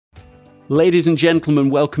Ladies and gentlemen,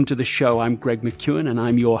 welcome to the show. I'm Greg McKeown, and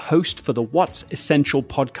I'm your host for the What's Essential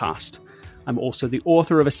podcast. I'm also the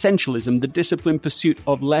author of Essentialism, the disciplined pursuit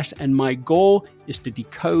of less, and my goal is to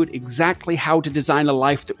decode exactly how to design a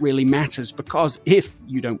life that really matters, because if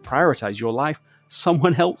you don't prioritize your life,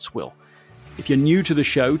 someone else will. If you're new to the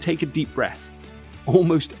show, take a deep breath.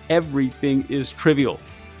 Almost everything is trivial.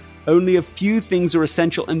 Only a few things are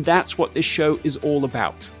essential, and that's what this show is all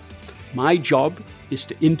about. My job is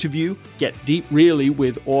to interview, get deep really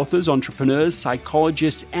with authors, entrepreneurs,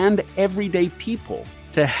 psychologists, and everyday people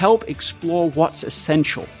to help explore what's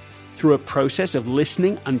essential. Through a process of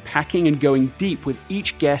listening, unpacking, and going deep with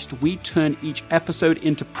each guest, we turn each episode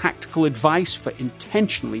into practical advice for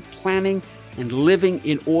intentionally planning and living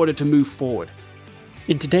in order to move forward.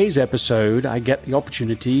 In today's episode, I get the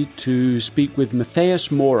opportunity to speak with Matheus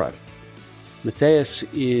Moura. Matheus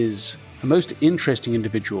is a most interesting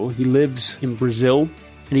individual. He lives in Brazil,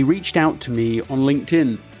 and he reached out to me on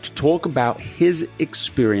LinkedIn to talk about his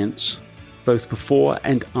experience both before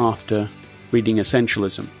and after reading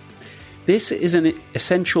Essentialism. This is an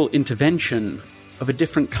essential intervention of a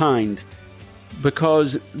different kind,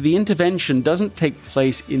 because the intervention doesn't take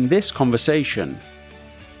place in this conversation.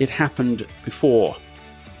 It happened before.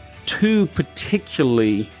 Two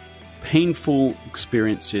particularly painful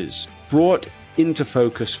experiences brought into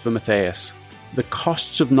focus for Matheus the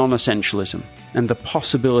costs of non-essentialism and the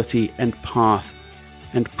possibility and path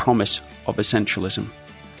and promise of essentialism.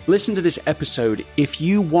 Listen to this episode if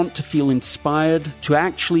you want to feel inspired to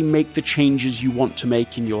actually make the changes you want to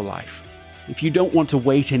make in your life. If you don't want to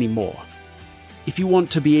wait anymore. If you want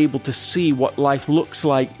to be able to see what life looks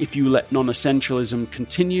like if you let non-essentialism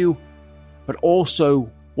continue, but also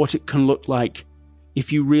what it can look like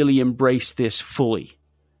if you really embrace this fully.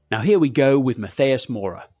 Now here we go with Matheus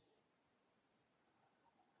Moura.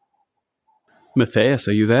 Matheus,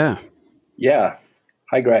 are you there? Yeah.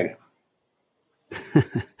 Hi, Greg.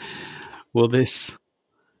 Well, this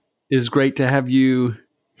is great to have you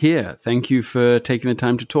here. Thank you for taking the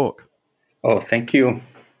time to talk. Oh, thank you.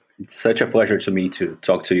 It's such a pleasure to me to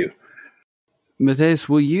talk to you. Matheus,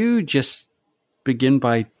 will you just begin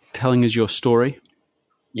by telling us your story?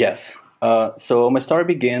 Yes. So my story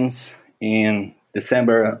begins in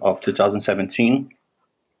December of 2017.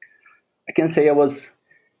 I can say I was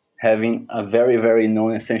having a very, very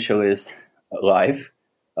non-essentialist life.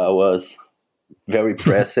 I was very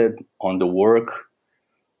pressed on the work.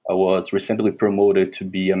 I was recently promoted to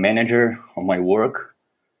be a manager on my work.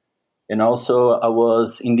 And also I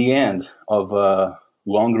was in the end of a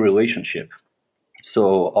long relationship.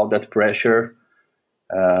 So all that pressure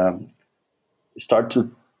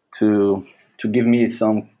started to give me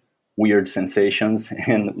some weird sensations.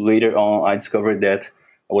 And later on, I discovered that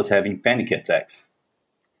I was having panic attacks.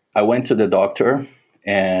 I went to the doctor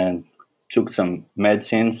and took some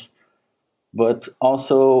medicines, but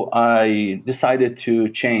also I decided to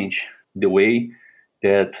change the way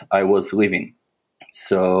that I was living.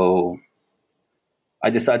 So I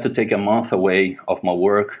decided to take a month away of my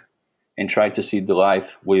work and try to see the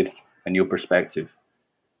life with a new perspective.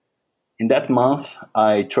 In that month,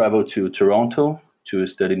 I traveled to Toronto to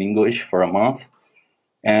study English for a month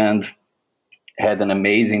and had an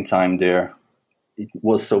amazing time there. It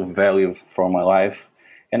was so valuable for my life.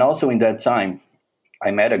 And also in that time,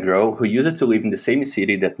 I met a girl who used to live in the same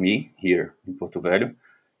city that me, here in Porto Velho.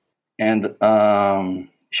 And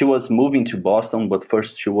she was moving to Boston, but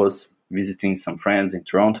first she was visiting some friends in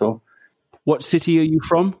Toronto. What city are you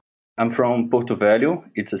from? I'm from Porto Velho.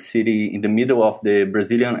 It's a city in the middle of the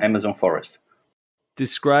Brazilian Amazon forest.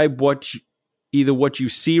 Describe either what you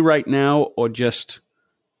see right now or just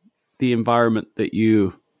the environment that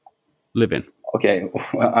you live in. Okay,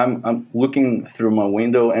 well, I'm looking through my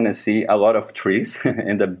window and I see a lot of trees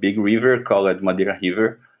and a big river called Madeira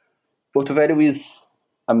River. Porto Velho is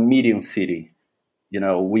a medium city. You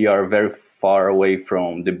know, we are very far away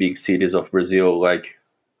from the big cities of Brazil like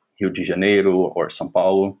Rio de Janeiro or São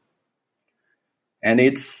Paulo. And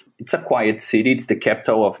it's a quiet city. It's the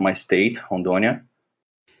capital of my state, Rondônia.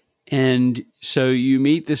 And so you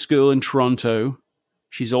meet this girl in Toronto.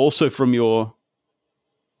 She's also from your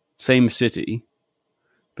same city,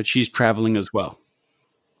 but she's traveling as well.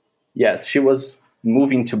 Yes, she was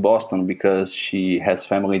moving to Boston because she has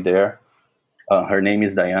family there. Her name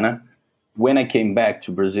is Diana. When I came back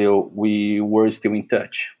to Brazil, we were still in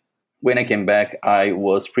touch. When I came back, I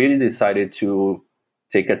was pretty decided to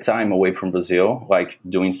take a time away from Brazil, like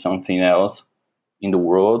doing something else in the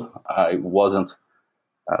world. I wasn't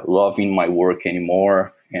loving my work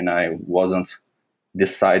anymore, and I wasn't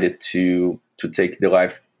decided to take the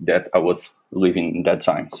life that I was living in that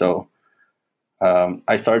time. So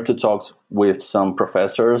I started to talk with some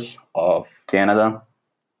professors of Canada,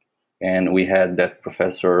 and we had that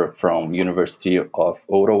professor from University of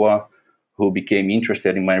Ottawa who became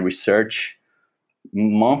interested in my research.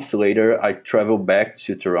 Months later, I traveled back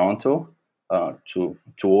to Toronto, to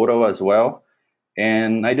Ottawa as well,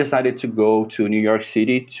 and I decided to go to New York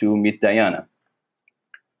City to meet Diana.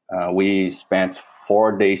 We spent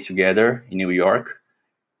 4 days together in New York,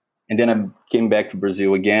 and then I came back to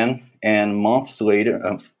Brazil again. And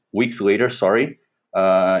weeks later,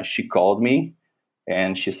 she called me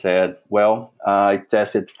and she said, "Well, I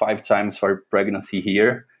tested 5 times for pregnancy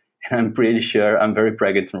here, and I'm pretty sure I'm very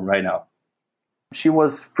pregnant right now." She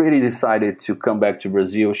was pretty decided to come back to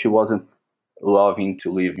Brazil. She wasn't loving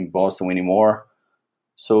to live in Boston anymore.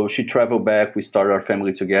 So she traveled back. We started our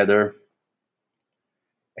family together.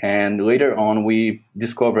 And later on, we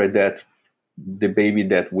discovered that the baby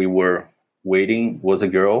that we were waiting was a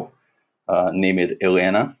girl named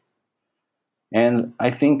Elena. And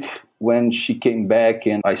I think when she came back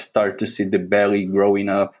and I started to see the belly growing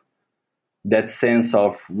up, that sense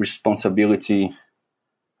of responsibility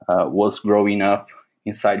was growing up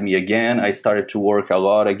inside me again. I started to work a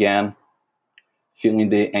lot again, feeling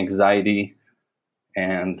the anxiety.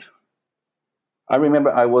 And I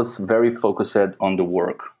remember I was very focused on the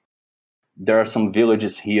work. There are some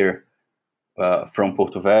villages here from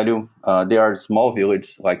Porto Velho. They are small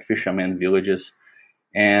villages, like fishermen villages.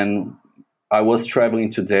 And I was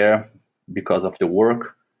traveling to there because of the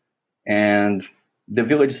work. And the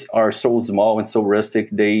villages are so small and so rustic,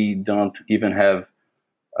 they don't even have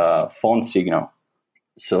phone signal.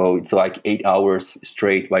 So it's like 8 hours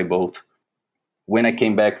straight by boat. When I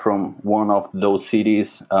came back from one of those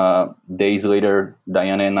cities, days later,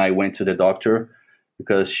 Diana and I went to the doctor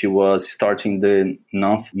because she was starting the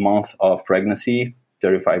 9th month of pregnancy,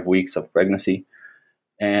 35 weeks of pregnancy.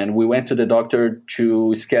 And we went to the doctor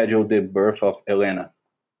to schedule the birth of Elena.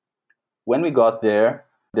 When we got there,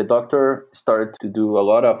 the doctor started to do a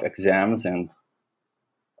lot of exams, and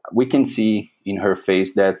we can see in her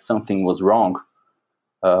face that something was wrong.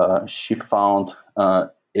 She found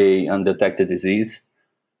a undetected disease.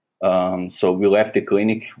 So we left the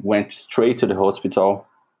clinic, went straight to the hospital,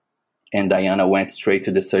 and Diana went straight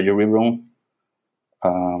to the surgery room.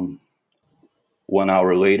 1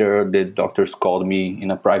 hour later, the doctors called me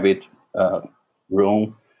in a private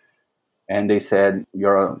room, and they said,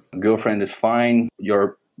 "Your girlfriend is fine.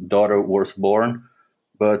 Your daughter was born,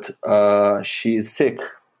 but she is sick.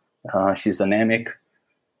 She's anemic.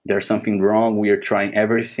 There's something wrong. We are trying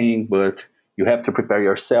everything, but you have to prepare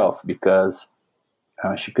yourself because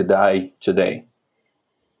she could die today."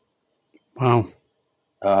 Wow.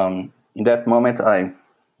 In that moment,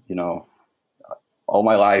 all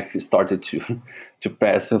my life started to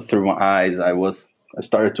pass through my eyes. I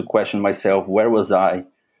started to question myself. Where was I?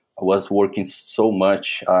 I was working so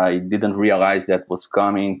much. I didn't realize that was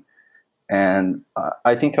coming. And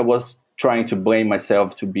I think I was trying to blame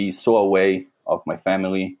myself to be so away of my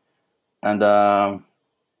family. And,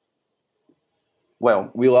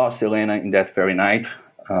 we lost Elena in that very night.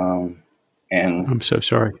 And I'm so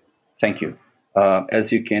sorry. Thank you.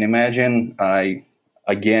 As you can imagine, I,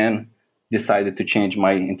 again, decided to change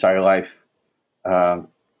my entire life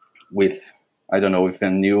with a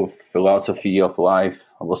new philosophy of life.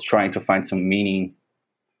 I was trying to find some meaning.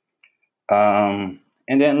 And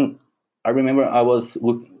then I remember I was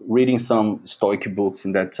reading some Stoic books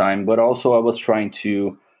in that time, but also I was trying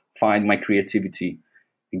to find my creativity.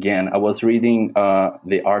 Again, I was reading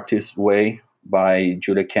The Artist's Way by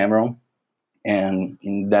Julia Cameron. And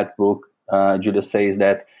in that book, Julia says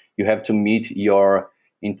that you have to meet your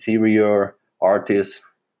interior artist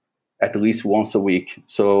at least once a week.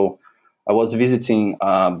 So I was visiting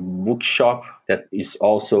a bookshop that is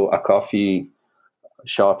also a coffee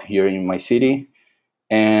shop here in my city,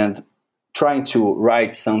 and trying to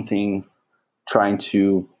write something, trying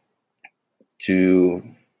to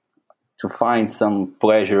find some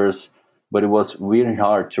pleasures, but it was really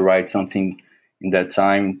hard to write something in that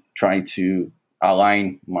time, trying to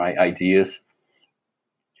align my ideas.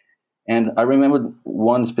 And I remember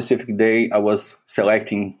one specific day I was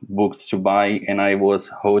selecting books to buy, and I was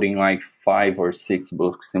holding like 5 or 6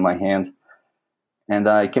 books in my hand. And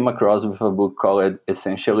I came across with a book called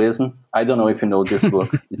Essentialism. I don't know if you know this book.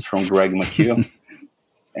 It's from Greg McKeown.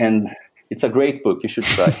 And it's a great book. You should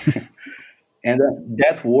try. And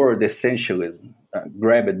that word, essentialism,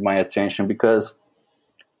 grabbed my attention because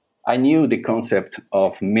I knew the concept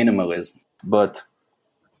of minimalism, but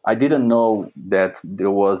I didn't know that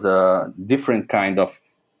there was a different kind of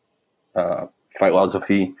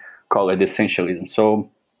philosophy called essentialism. So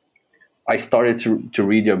I started to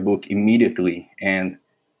read your book immediately. And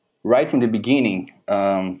right in the beginning,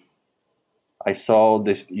 I saw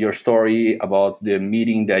your story about the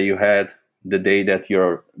meeting that you had the day that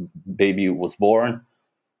your baby was born.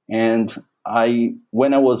 And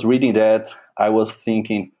when I was reading that, I was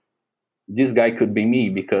thinking, this guy could be me,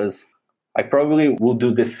 because I probably would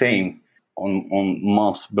do the same on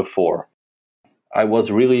months before. I was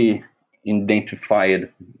really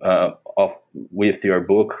identified with your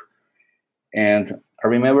book. And I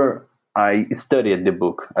remember I studied the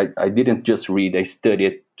book. I didn't just read, I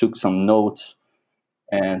studied, took some notes,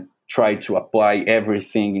 and tried to apply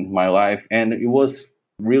everything in my life. And it was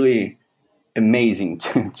really amazing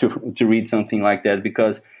to read something like that,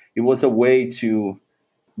 because it was a way to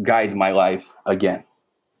guide my life again.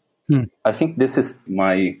 I think this is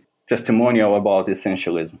my testimonial about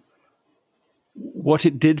essentialism. What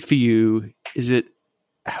it did for you is it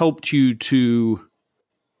helped you to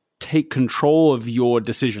take control of your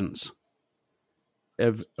decisions,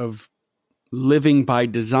 of living by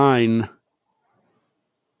design,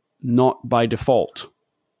 not by default,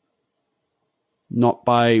 not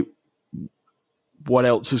by what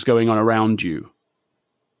else is going on around you.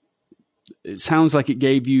 It sounds like it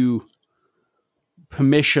gave you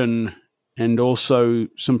permission and also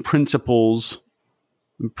some principles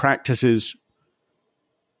and practices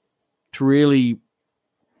to really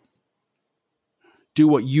do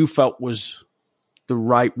what you felt was the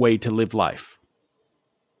right way to live life.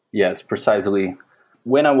 Yes, precisely.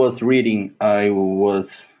 When I was reading, I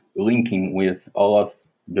was linking with all of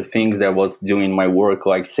the things that I was doing in my work,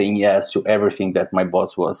 like saying yes to everything that my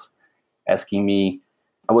boss was asking me.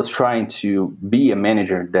 I was trying to be a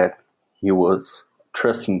manager that he was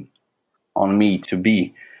trusting on me to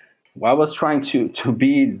be. I was trying to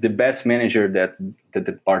be the best manager that the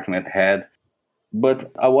department had, but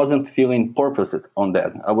I wasn't feeling purpose on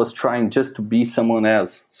that. I was trying just to be someone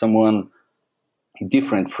else, someone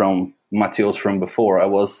different from Mateus from before. I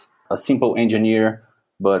was a simple engineer,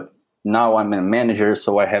 but now I'm a manager,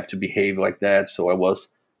 so I have to behave like that. So I was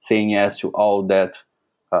saying yes to all that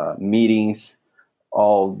meetings,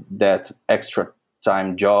 all that extra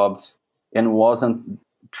time jobs, and wasn't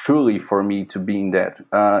truly for me to be in that.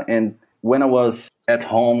 And when I was at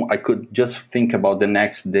home, I could just think about the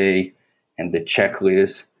next day and the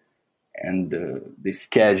checklist and the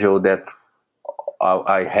schedule that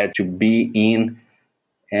I had to be in.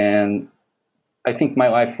 And I think my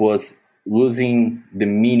life was losing the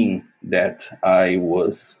meaning that I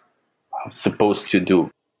was supposed to do.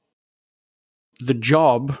 The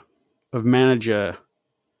job of manager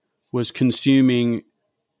was consuming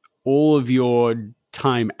all of your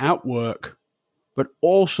time at work, but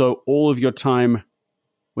also all of your time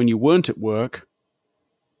when you weren't at work,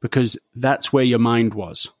 because that's where your mind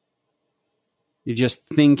was. You're just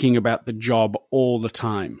thinking about the job all the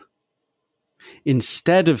time,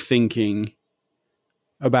 instead of thinking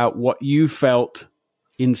about what you felt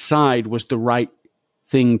inside was the right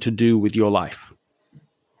thing to do with your life.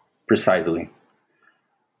 Precisely.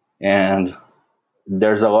 And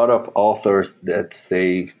there's a lot of authors that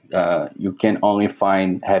say you can only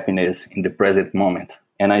find happiness in the present moment.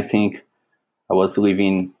 And I think I was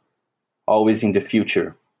living always in the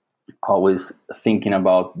future, always thinking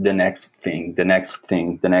about the next thing, the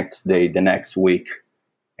next day, the next week.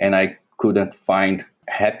 And I couldn't find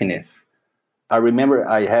happiness. I remember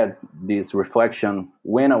I had this reflection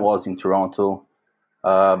when I was in Toronto,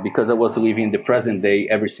 because I was living the present day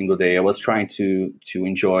every single day. I was trying to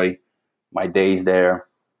enjoy my days there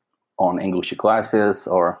on English classes,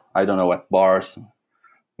 or I don't know, at bars.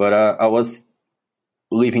 But I was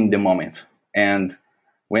living the moment. And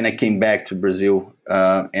when I came back to Brazil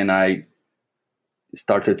and I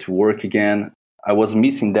started to work again, I was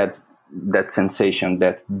missing that sensation,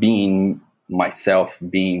 that being myself,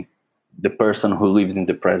 being the person who lives in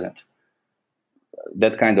the present.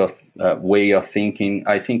 That kind of way of thinking,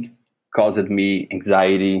 I think, caused me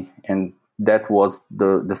anxiety, and that was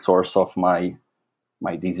the source of my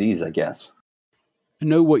disease, I guess. I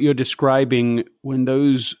know what you're describing when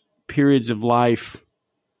those periods of life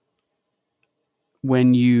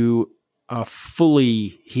when you are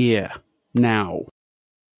fully here now,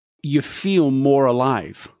 you feel more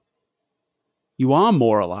alive. You are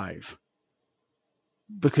more alive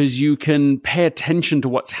because you can pay attention to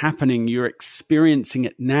what's happening. You're experiencing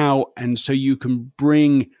it now. And so you can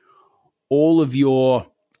bring all of your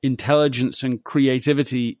intelligence and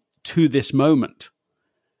creativity to this moment.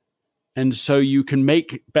 And so you can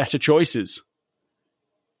make better choices.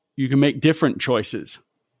 You can make different choices.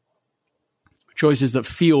 Choices that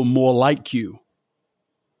feel more like you.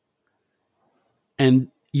 And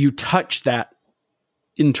you touch that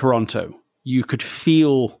in Toronto, you could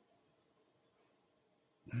feel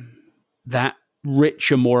that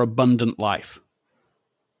richer, more abundant life.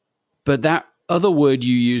 But that other word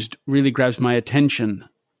you used really grabs my attention,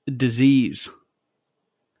 disease.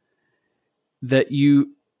 That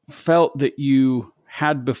you felt that you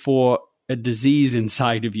had before a disease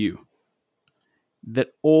inside of you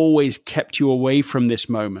that always kept you away from this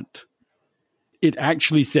moment. It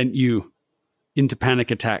actually sent you into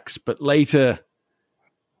panic attacks, but later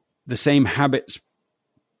the same habits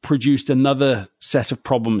produced another set of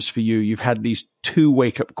problems for you. You've had these 2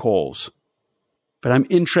 wake-up calls. But I'm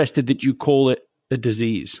interested that you call it a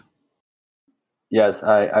disease. Yes,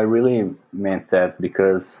 I really meant that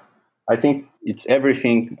because I think it's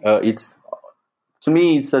everything. To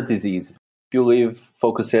me, it's a disease. If you live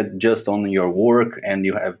focused just on your work and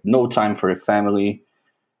you have no time for your family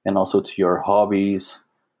and also to your hobbies,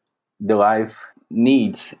 the life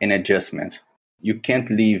needs an adjustment. You can't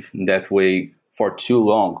live that way for too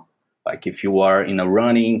long. Like if you are in a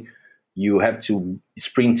running, you have to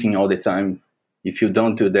sprinting all the time. If you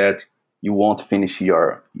don't do that, you won't finish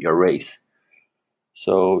your race.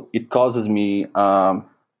 So it causes me, I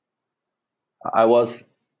was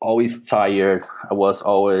always tired. I was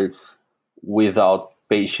always without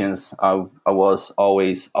patience. I was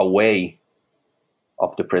always away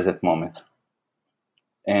of the present moment.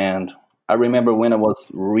 And I remember when I was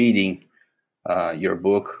reading your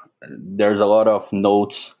book, there's a lot of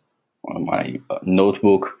notes on my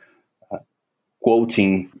notebook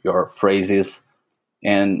quoting your phrases.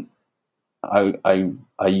 And I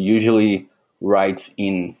usually write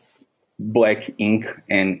in black ink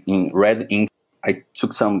and in red ink. I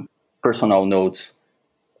took some personal notes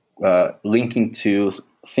linking to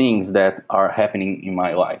things that are happening in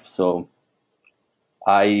my life. So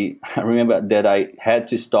I remember that I had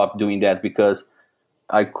to stop doing that because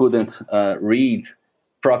I couldn't read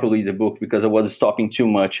properly the book because I was stopping too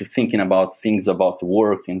much thinking about things about the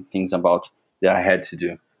work and things about that I had to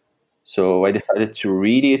do. So I decided to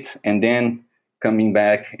read it and then coming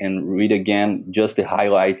back and read again just the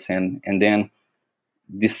highlights and then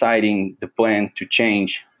deciding the plan to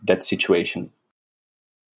change that situation.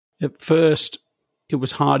 At first, it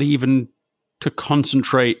was hard even to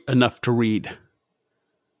concentrate enough to read.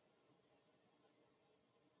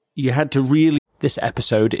 You had to really... This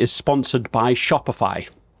episode is sponsored by Shopify.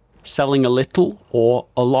 Selling a little or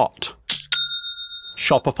a lot.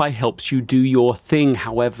 Shopify helps you do your thing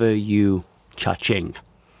however you cha-ching.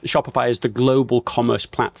 Shopify is the global commerce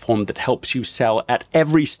platform that helps you sell at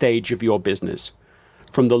every stage of your business.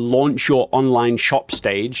 From the launch your online shop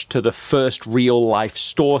stage to the first real life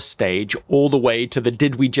store stage, all the way to the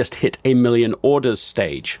did we just hit 1 million orders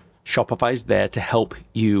stage. Shopify's there to help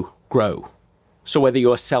you grow. So whether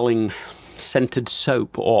you're selling scented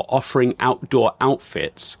soap or offering outdoor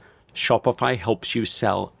outfits, Shopify helps you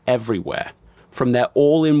sell everywhere. From their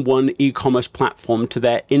all-in-one e-commerce platform to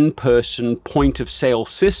their in-person point-of-sale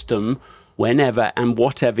system, whenever and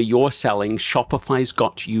whatever you're selling, Shopify's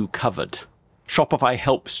got you covered. Shopify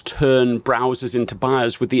helps turn browsers into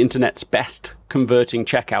buyers with the internet's best converting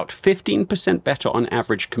checkout, 15% better on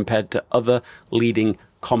average compared to other leading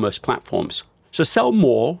commerce platforms. So sell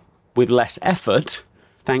more with less effort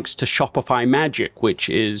thanks to Shopify Magic, which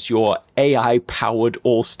is your AI-powered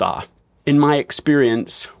all-star. In my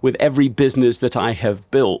experience with every business that I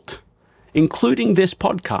have built, including this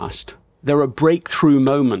podcast, there are breakthrough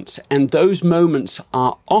moments, and those moments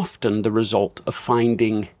are often the result of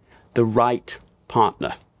finding the right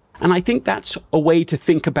partner. And I think that's a way to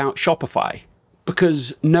think about Shopify,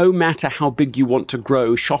 because no matter how big you want to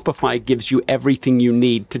grow, Shopify gives you everything you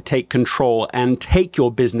need to take control and take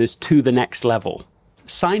your business to the next level.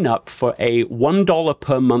 Sign up for a $1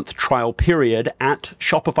 per month trial period at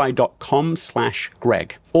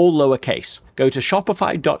shopify.com/Greg, all lowercase. Go to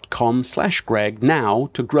shopify.com/Greg now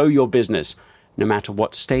to grow your business, no matter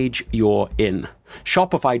what stage you're in.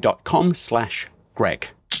 Shopify.com/Greg.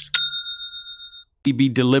 Be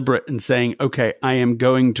deliberate in saying, okay, I am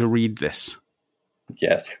going to read this.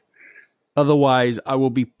 Yes. Otherwise, I will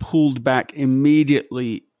be pulled back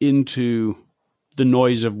immediately into the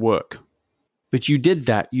noise of work. But you did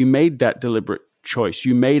that. You made that deliberate choice.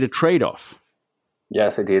 You made a trade-off.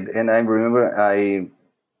 Yes, I did. And I remember I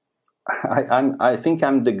think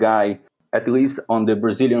I'm the guy, at least on the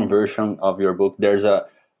Brazilian version of your book, there's a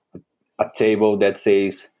table that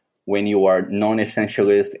says when you are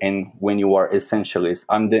non-essentialist and when you are essentialist.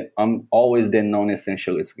 I'm always the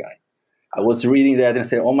non-essentialist guy. I was reading that and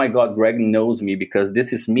said, oh my God, Greg knows me because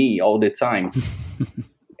this is me all the time.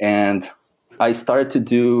 And I started to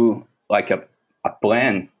do like a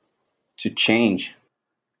plan to change,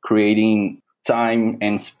 creating time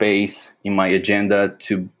and space in my agenda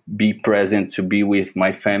to be present, to be with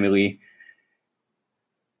my family.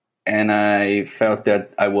 And I felt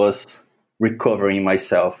that I was recovering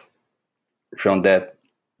myself from that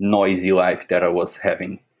noisy life that I was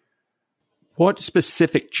having. What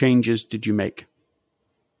specific changes did you make?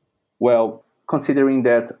 Well, considering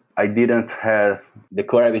that I didn't have the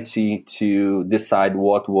clarity to decide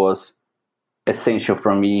what was essential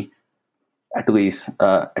for me, at least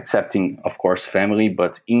accepting, of course, family,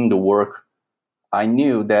 but in the work, I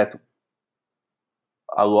knew that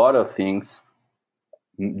a lot of things,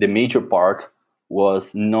 the major part,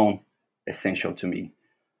 was non-essential to me.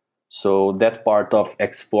 So that part of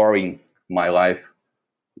exploring my life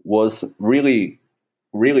was really,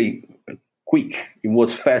 really quick. It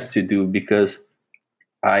was fast to do because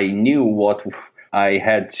I knew what I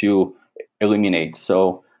had to eliminate.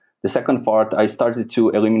 So the second part, I started to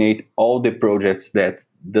eliminate all the projects that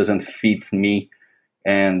doesn't fit me,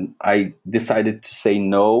 and I decided to say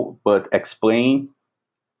no, but explain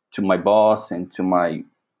to my boss and to my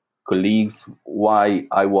colleagues why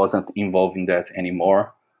I wasn't involved in that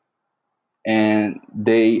anymore. And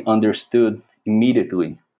they understood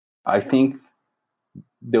immediately. I think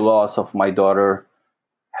the loss of my daughter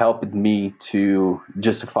helped me to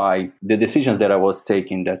justify the decisions that I was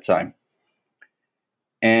taking that time.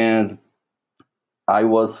 And I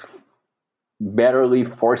was barely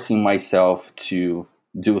forcing myself to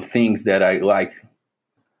do things that I like,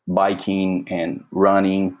 biking and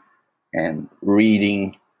running and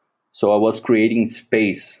reading. So I was creating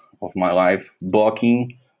space of my life,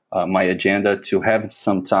 blocking my agenda to have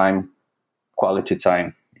some time, quality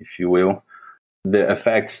time, if you will. The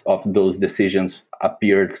effects of those decisions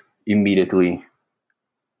appeared immediately.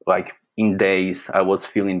 Like in days, I was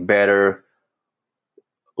feeling better,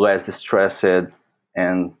 less stressed,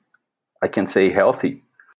 and I can say healthy.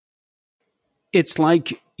 It's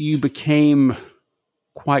like you became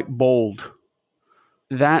quite bold.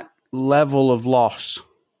 That level of loss,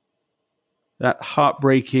 that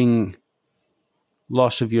heartbreaking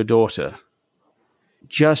loss of your daughter,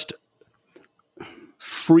 just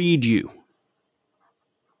freed you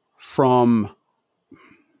from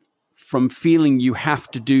feeling you have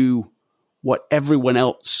to do what everyone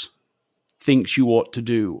else thinks you ought to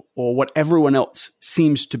do or what everyone else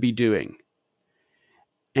seems to be doing.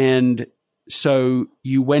 And so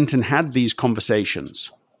you went and had these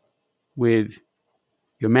conversations with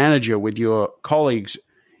your manager, with your colleagues.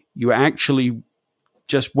 You actually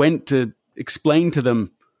just went to explain to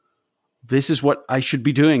them, this is what I should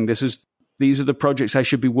be doing. These are the projects I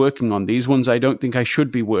should be working on. These ones I don't think I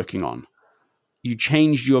should be working on. You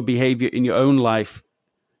changed your behavior in your own life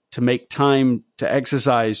to make time to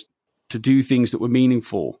exercise, to do things that were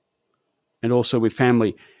meaningful, and also with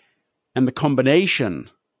family. And the combination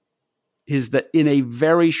is that in a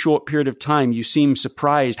very short period of time, you seem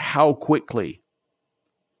surprised how quickly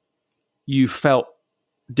you felt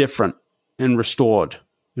different and restored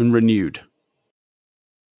and renewed.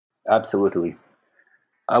 Absolutely.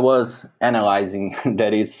 I was analyzing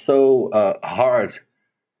that it's so hard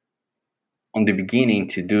on the beginning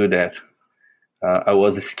to do that. I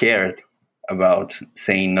was scared about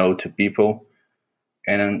saying no to people,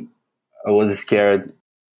 and I was scared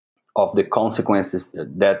of the consequences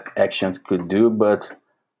that actions could do, but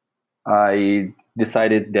I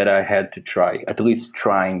decided that I had to try, at least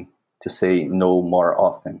trying to say no more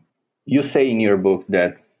often. You say in your book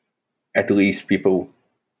that at least people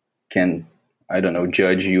can,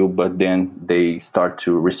 judge you, but then they start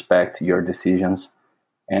to respect your decisions.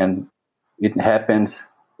 And it happens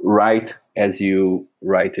right as you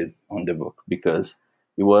write it on the book, because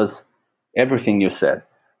it was everything you said.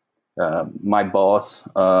 My boss,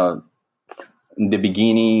 in the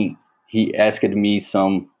beginning, he asked me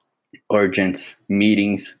some urgent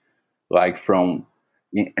meetings, like from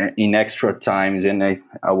in extra times, and I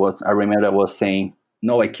remember I was saying,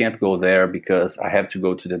 no, I can't go there because I have to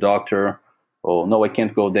go to the doctor, or no, I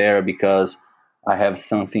can't go there because I have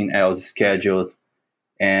something else scheduled.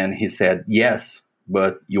 And he said, yes,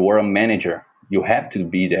 but you are a manager. You have to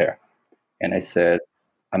be there. And I said,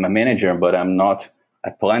 I'm a manager, but I'm not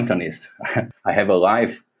a platonist. I have a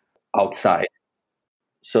life outside.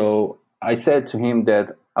 So I said to him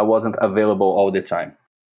that I wasn't available all the time.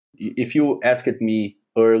 If you asked me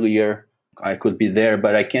earlier, I could be there,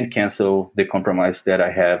 but I can't cancel the compromise that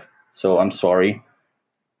I have. So I'm sorry.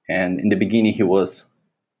 And in the beginning, he was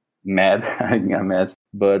mad. I got mad.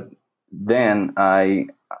 But then I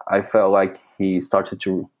felt like he started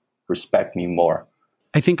to respect me more.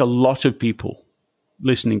 I think a lot of people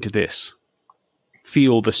listening to this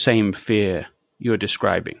feel the same fear you're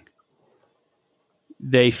describing.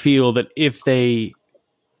 they feel that if they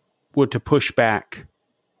were to push back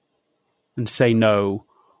and say no,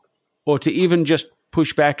 or to even just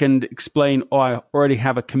push back and explain, oh, I already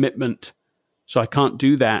have a commitment, so I can't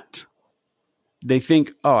do that, they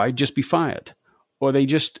think, oh, I'd just be fired. Or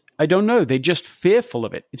I don't know, they're just fearful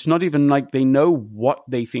of it. It's not even like they know what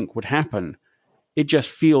they think would happen. It just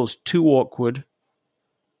feels too awkward,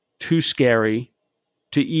 too scary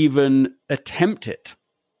to even attempt it.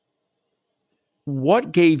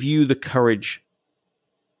 What gave you the courage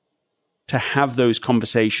to have those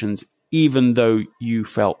conversations, even though you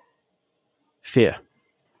felt fear?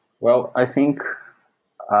 Well, I think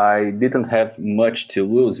I didn't have much to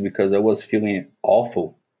lose because I was feeling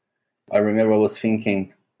awful. I remember I was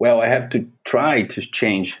thinking, well, I have to try to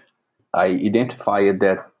change. I identified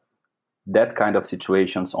that kind of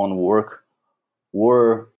situations on work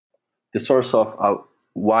were the source of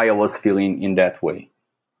why I was feeling in that way.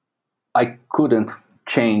 I couldn't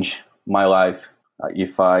change my life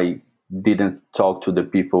if I didn't talk to the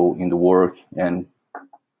people in the work and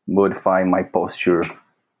modify my posture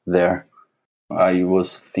there. I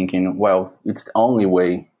was thinking, well, it's the only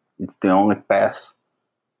way, it's the only path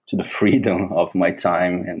to the freedom of my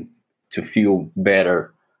time and to feel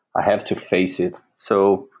better. I have to face it.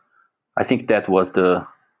 So I think that was the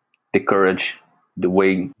courage, the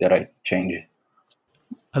way that I changed.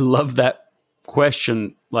 I love that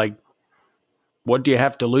question. Like, what do you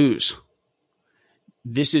have to lose?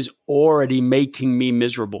 This is already making me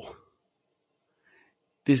miserable.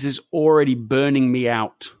 This is already burning me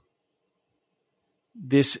out.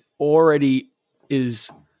 This already is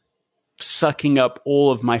sucking up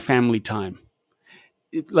all of my family time.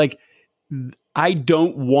 I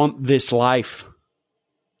don't want this life.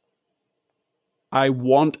 I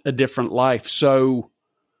want a different life. So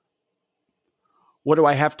what do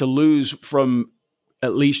I have to lose from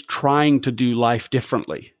at least trying to do life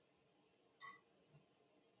differently?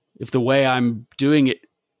 If the way I'm doing it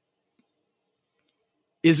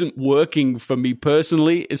isn't working for me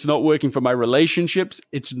personally, it's not working for my relationships,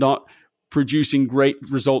 it's not producing great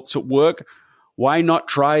results at work, why not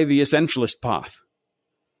try the essentialist path?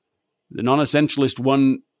 The non-essentialist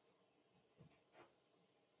one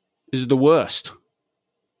is the worst.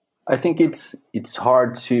 I think it's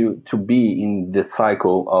hard to be in the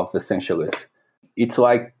cycle of essentialists. It's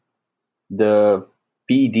like the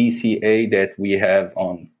PDCA that we have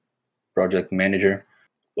on Project Manager.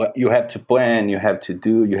 You have to plan, you have to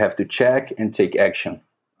do, you have to check and take action.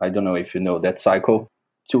 I don't know if you know that cycle.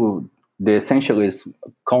 To the essentialist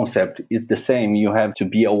concept, it's the same. You have to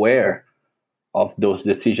be aware of those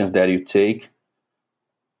decisions that you take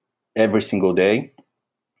every single day,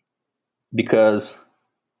 because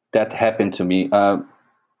that happened to me.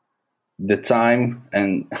 The time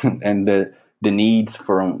and and the needs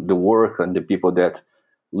from the work and the people that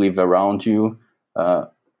live around you,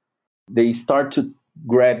 they start to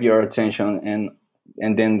grab your attention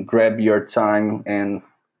and then grab your time and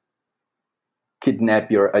kidnap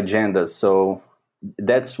your agenda. So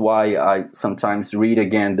that's why I sometimes read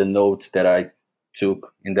again the notes that I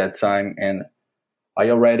took in that time. And I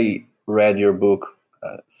already read your book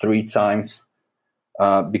 3 times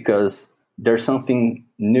because there's something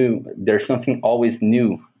new. There's something always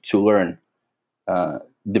new to learn,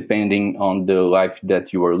 depending on the life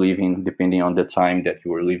that you are living, depending on the time that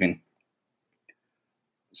you are living.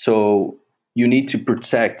 So you need to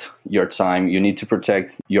protect your time. You need to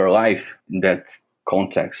protect your life in that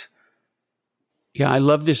context. Yeah, I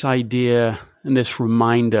love this idea and this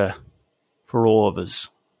reminder for all of us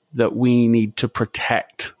that we need to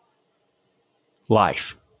protect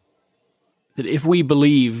life. That if we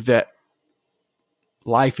believe that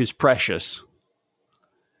life is precious,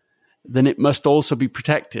 then it must also be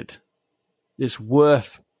protected. It's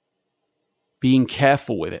worth being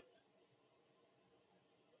careful with it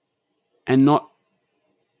and not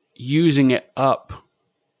using it up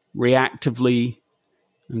reactively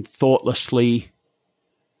and thoughtlessly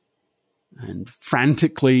and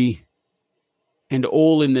frantically, and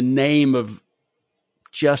all in the name of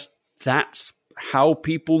just that's how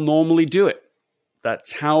people normally do it.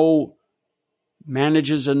 That's how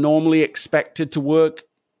managers are normally expected to work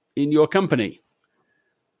in your company.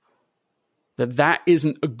 That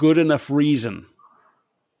isn't a good enough reason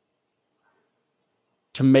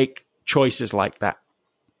to make choices like that.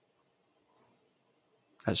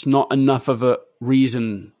 That's not enough of a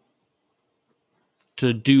reason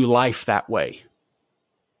to do life that way.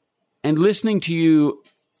 And listening to you,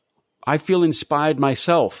 I feel inspired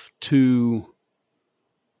myself to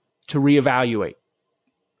reevaluate,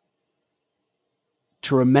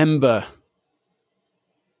 to remember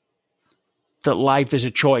that life is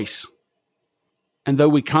a choice. And though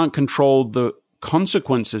we can't control the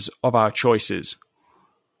consequences of our choices,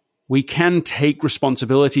 we can take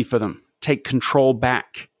responsibility for them, take control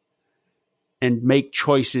back, and make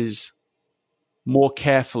choices more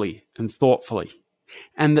carefully and thoughtfully.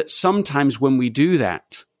 And that sometimes when we do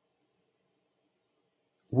that,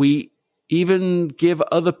 we even give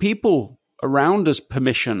other people around us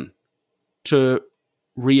permission to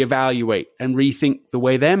reevaluate and rethink the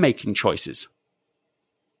way they're making choices.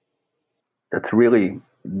 That's really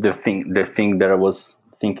the thing that I was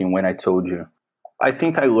thinking when I told you. I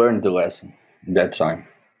think I learned the lesson that time.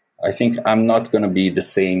 I think I'm not going to be the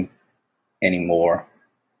same anymore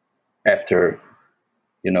after,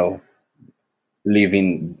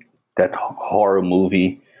 living that horror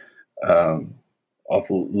movie of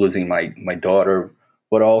losing my daughter,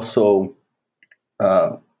 but also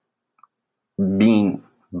being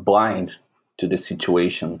blind to the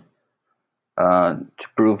situation. To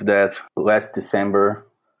prove that last December,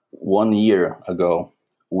 1 year ago,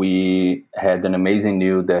 we had an amazing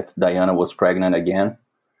news that Diana was pregnant again.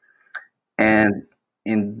 And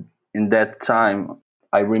in that time,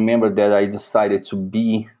 I remember that I decided to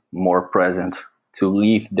be more present, to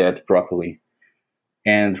live that properly.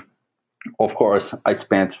 And of course, I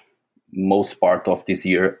spent most part of this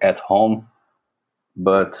year at home,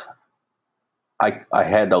 but I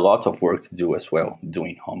had a lot of work to do as well,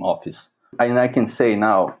 doing home office. And I can say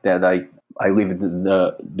now that I lived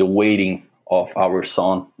the waiting of our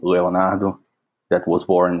son, Leonardo, that was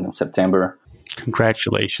born in September.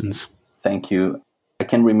 Congratulations. Thank you. I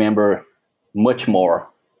can remember much more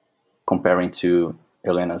comparing to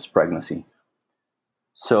Elena's pregnancy.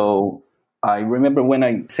 So I remember when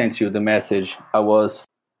I sent you the message, I was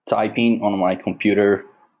typing on my computer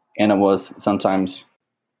and I was sometimes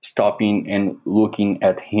stopping and looking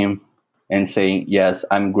at him and saying, yes,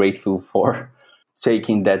 I'm grateful for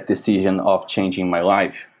taking that decision of changing my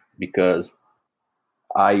life, because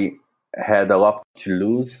I had a lot to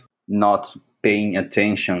lose not paying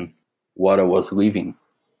attention what I was living.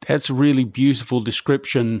 That's a really beautiful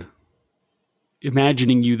description.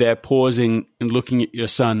 Imagining you there pausing and looking at your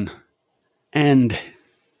son. And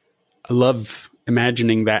I love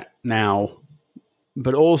imagining that now.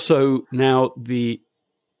 But also now the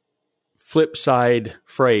flip side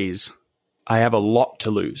phrase, I have a lot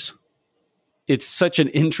to lose. It's such an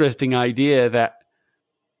interesting idea that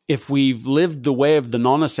if we've lived the way of the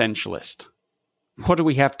non-essentialist, what do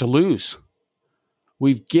we have to lose?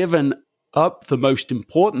 We've given up the most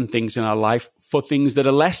important things in our life for things that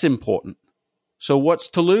are less important. So what's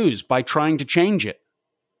to lose by trying to change it?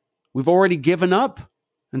 We've already given up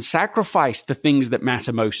and sacrificed the things that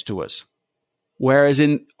matter most to us. Whereas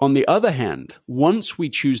on the other hand, once we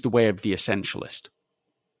choose the way of the essentialist,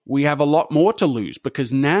 we have a lot more to lose,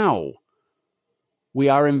 because now we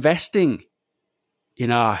are investing in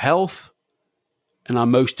our health and our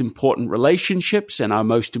most important relationships and our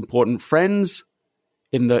most important friends,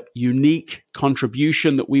 in the unique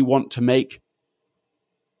contribution that we want to make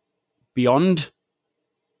beyond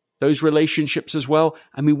those relationships as well.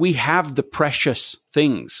 I mean, we have the precious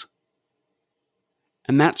things.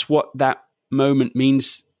 And that's what that moment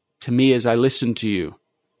means to me as I listen to you,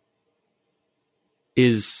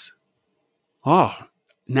 is,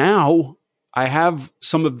 now I have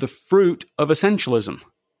some of the fruit of essentialism.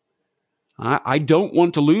 I don't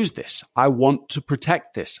want to lose this. I want to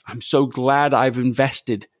protect this. I'm so glad I've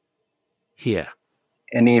invested here.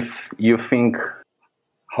 And if you think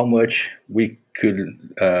how much we could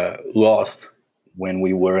lost when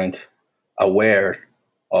we weren't aware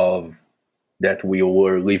of that we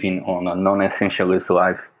were living on a non-essentialist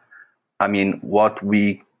life, I mean, what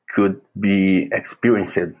we could be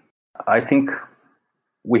experiencing, I think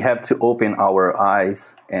we have to open our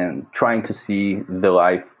eyes and trying to see the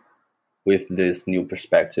life with this new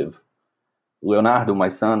perspective. Leonardo, my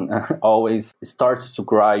son, always starts to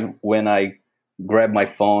cry when I grab my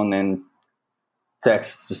phone and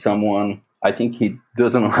text to someone. I think he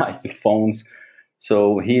doesn't like phones.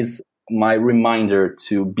 So he's my reminder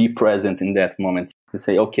to be present in that moment, to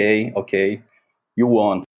say, okay, you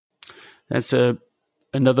won. That's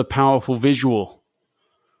another powerful visual,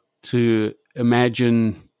 to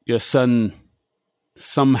imagine your son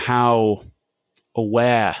somehow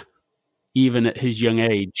aware, even at his young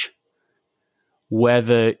age,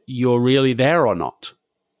 whether you're really there or not,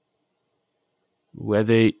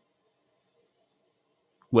 whether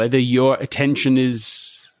your attention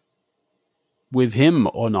is with him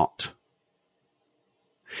or not.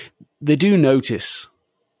 They do notice,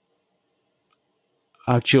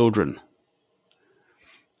 our children.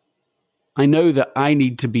 I know that I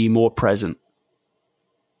need to be more present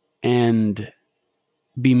and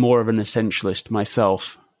be more of an essentialist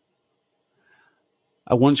myself.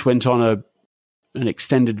 I once went on an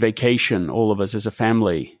extended vacation, all of us as a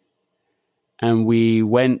family, and we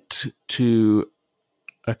went to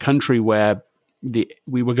a country where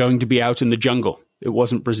we were going to be out in the jungle. It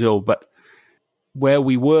wasn't Brazil, but where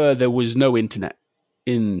we were, there was no internet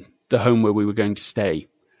in the home where we were going to stay.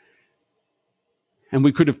 And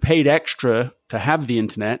we could have paid extra to have the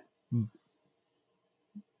internet,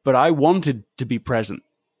 but I wanted to be present,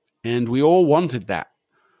 and we all wanted that.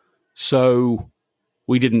 So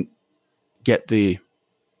we didn't get the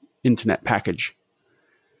internet package.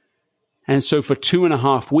 And so for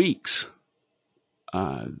 2.5 weeks,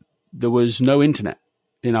 there was no internet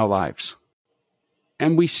in our lives.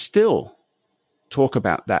 And we still talk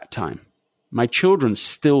about that time. My children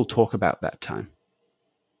still talk about that time.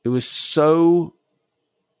 It was so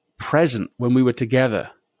present when we were together,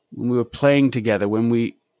 when we were playing together, when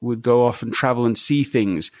we would go off and travel and see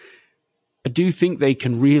things. I do think they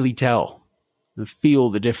can really tell and feel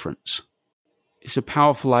the difference. It's a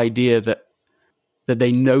powerful idea that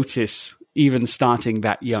they notice even starting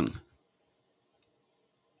that young.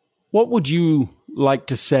 What would you like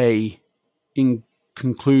to say in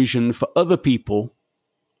conclusion for other people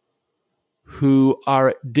who are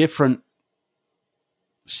at different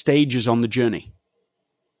stages on the journey?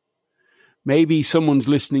 Maybe someone's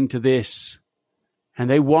listening to this and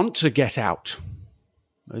they want to get out.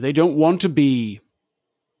 They don't want to be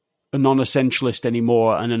a non-essentialist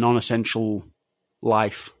anymore and a non-essential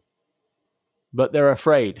life, but they're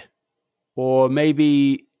afraid. Or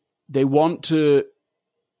maybe they want to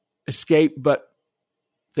escape, but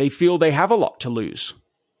they feel they have a lot to lose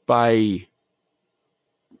by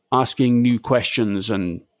asking new questions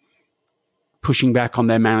and pushing back on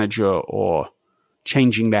their manager or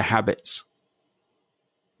changing their habits.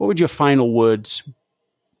 What would your final words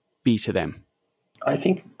be to them? I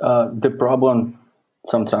think the problem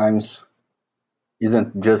sometimes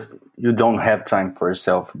isn't just you don't have time for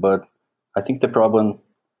yourself, but I think the problem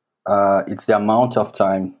it's the amount of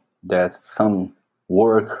time that some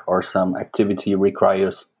work or some activity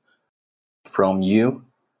requires from you.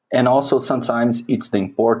 And also sometimes it's the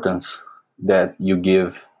importance that you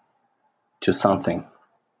give to something.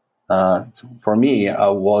 For me, I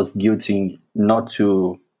was guilty not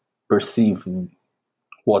to perceive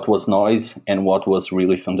what was noise and what was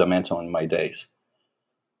really fundamental in my days.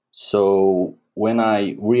 So when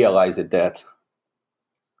I realized that,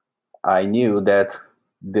 I knew that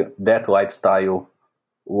that lifestyle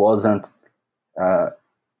wasn't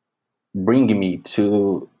bringing me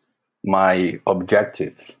to my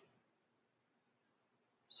objectives.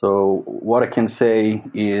 So what I can say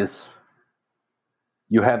is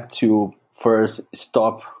you have to first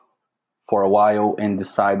stop for a while and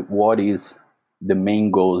decide what is the main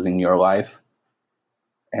goals in your life,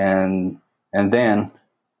 and then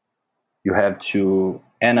you have to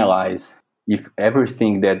analyze if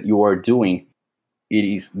everything that you are doing it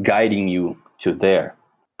is guiding you to there.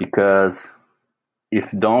 Because if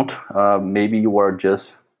don't, maybe you are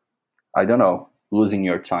just, I don't know, losing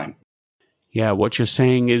your time. Yeah, what you're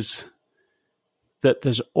saying is that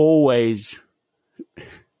there's always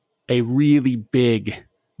a really big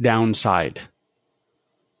downside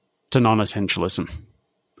to non-essentialism.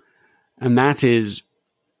 And that is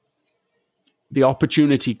the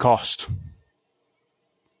opportunity cost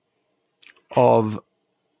of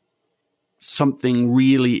something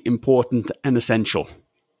really important and essential.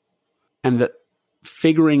 And that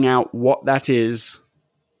figuring out what that is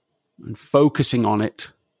and focusing on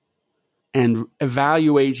it and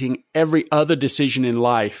evaluating every other decision in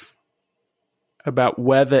life about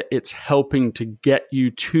whether it's helping to get you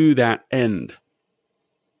to that end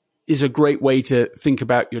is a great way to think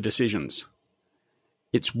about your decisions.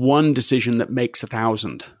 It's one decision that makes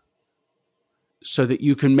 1,000, so that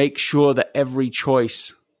you can make sure that every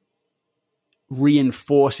choice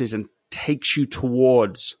reinforces and takes you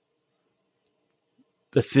towards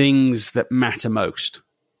the things that matter most.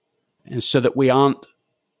 And so that we aren't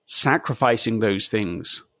sacrificing those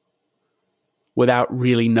things without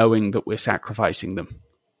really knowing that we're sacrificing them.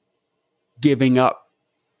 Giving up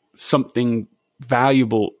something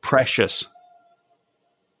valuable, precious,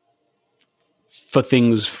 for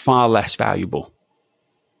things far less valuable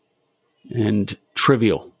and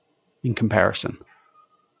trivial in comparison.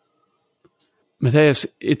 Matthias,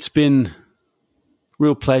 it's been a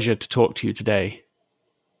real pleasure to talk to you today.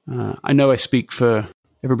 I know I speak for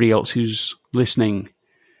everybody else who's listening.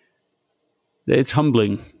 It's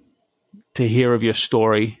humbling to hear of your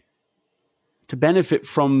story, to benefit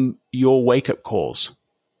from your wake-up calls,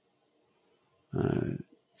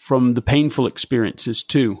 from the painful experiences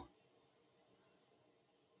too.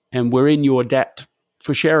 and we're in your debt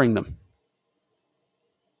for sharing them.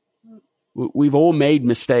 We've all made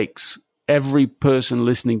mistakes. Every person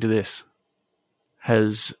listening to this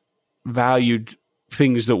has valued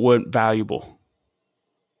things that weren't valuable.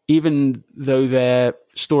 Even though their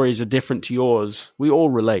stories are different to yours, we all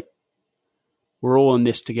relate. We're all in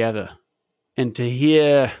this together. And to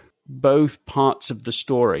hear both parts of the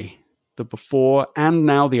story, the before and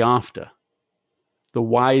now the after, the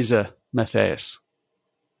wiser Matthias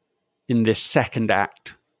in this second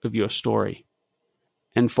act of your story.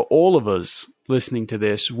 And for all of us listening to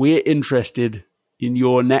this, we're interested in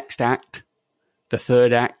your next act, the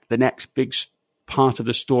third act, the next big part of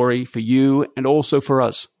the story for you and also for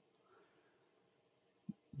us.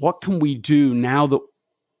 What can we do now that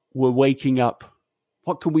we're waking up?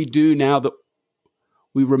 What can we do now that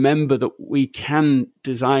we remember that we can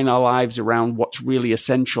design our lives around what's really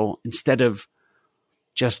essential instead of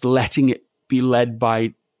just letting it be led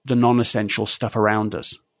by the non-essential stuff around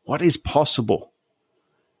us? What is possible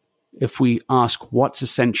if we ask what's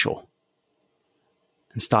essential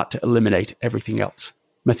and start to eliminate everything else?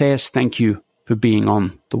 Matthias, thank you for being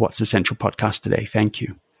on the What's Essential podcast today. Thank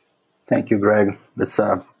you. Thank you, Greg. It's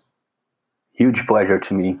a huge pleasure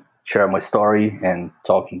to me share my story and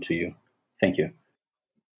talking to you. Thank you.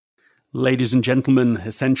 Ladies and gentlemen,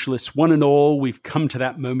 Essentialists, one and all, we've come to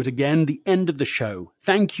that moment again, the end of the show.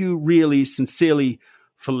 Thank you really sincerely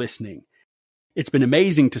for listening. It's been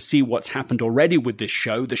amazing to see what's happened already with this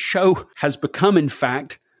show. The show has become, in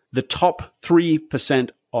fact, the top 3%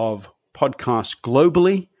 of podcasts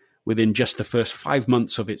globally within just the first 5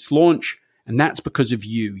 months of its launch. And that's because of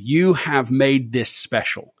you. You have made this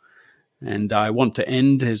special. And I want to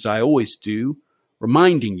end, as I always do,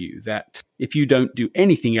 reminding you that if you don't do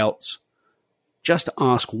anything else, just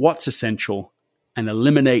ask what's essential and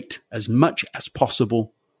eliminate as much as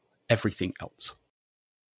possible everything else.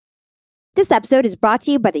 This episode is brought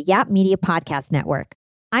to you by the Yap Media Podcast Network.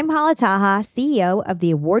 I'm Hala Taha, CEO of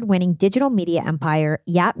the award-winning digital media empire,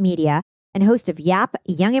 Yap Media, and host of Yap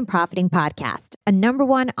Young and Profiting Podcast, a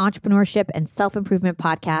 #1 entrepreneurship and self-improvement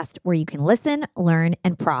podcast where you can listen, learn,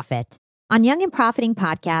 and profit. On Young and Profiting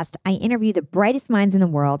Podcast, I interview the brightest minds in the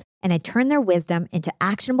world, and I turn their wisdom into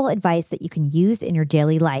actionable advice that you can use in your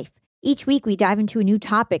daily life. Each week, we dive into a new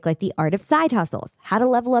topic like the art of side hustles, how to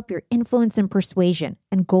level up your influence and persuasion,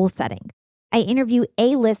 and goal setting. I interview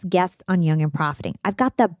A-list guests on Young and Profiting. I've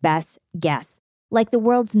got the best guests, like the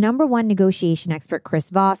world's #1 negotiation expert, Chris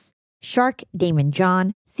Voss, Shark Damon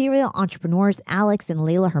John, serial entrepreneurs Alex and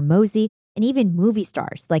Layla Hermosi, and even movie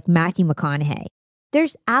stars like Matthew McConaughey.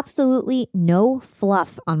 There's absolutely no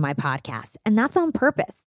fluff on my podcast, and that's on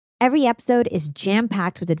purpose. Every episode is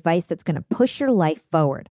jam-packed with advice that's going to push your life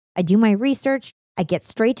forward. I do my research, I get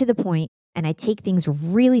straight to the point, and I take things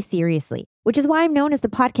really seriously, which is why I'm known as the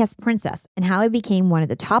podcast princess and how I became one of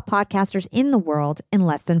the top podcasters in the world in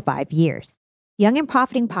less than 5 years. Young and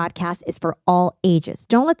Profiting Podcast is for all ages.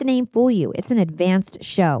 Don't let the name fool you. It's an advanced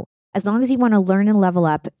show. As long as you want to learn and level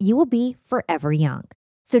up, you will be forever young.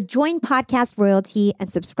 So join podcast royalty and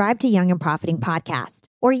subscribe to Young and Profiting Podcast,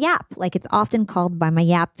 or YAP, like it's often called by my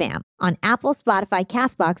YAP fam, on Apple, Spotify,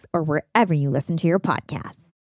 CastBox, or wherever you listen to your podcasts.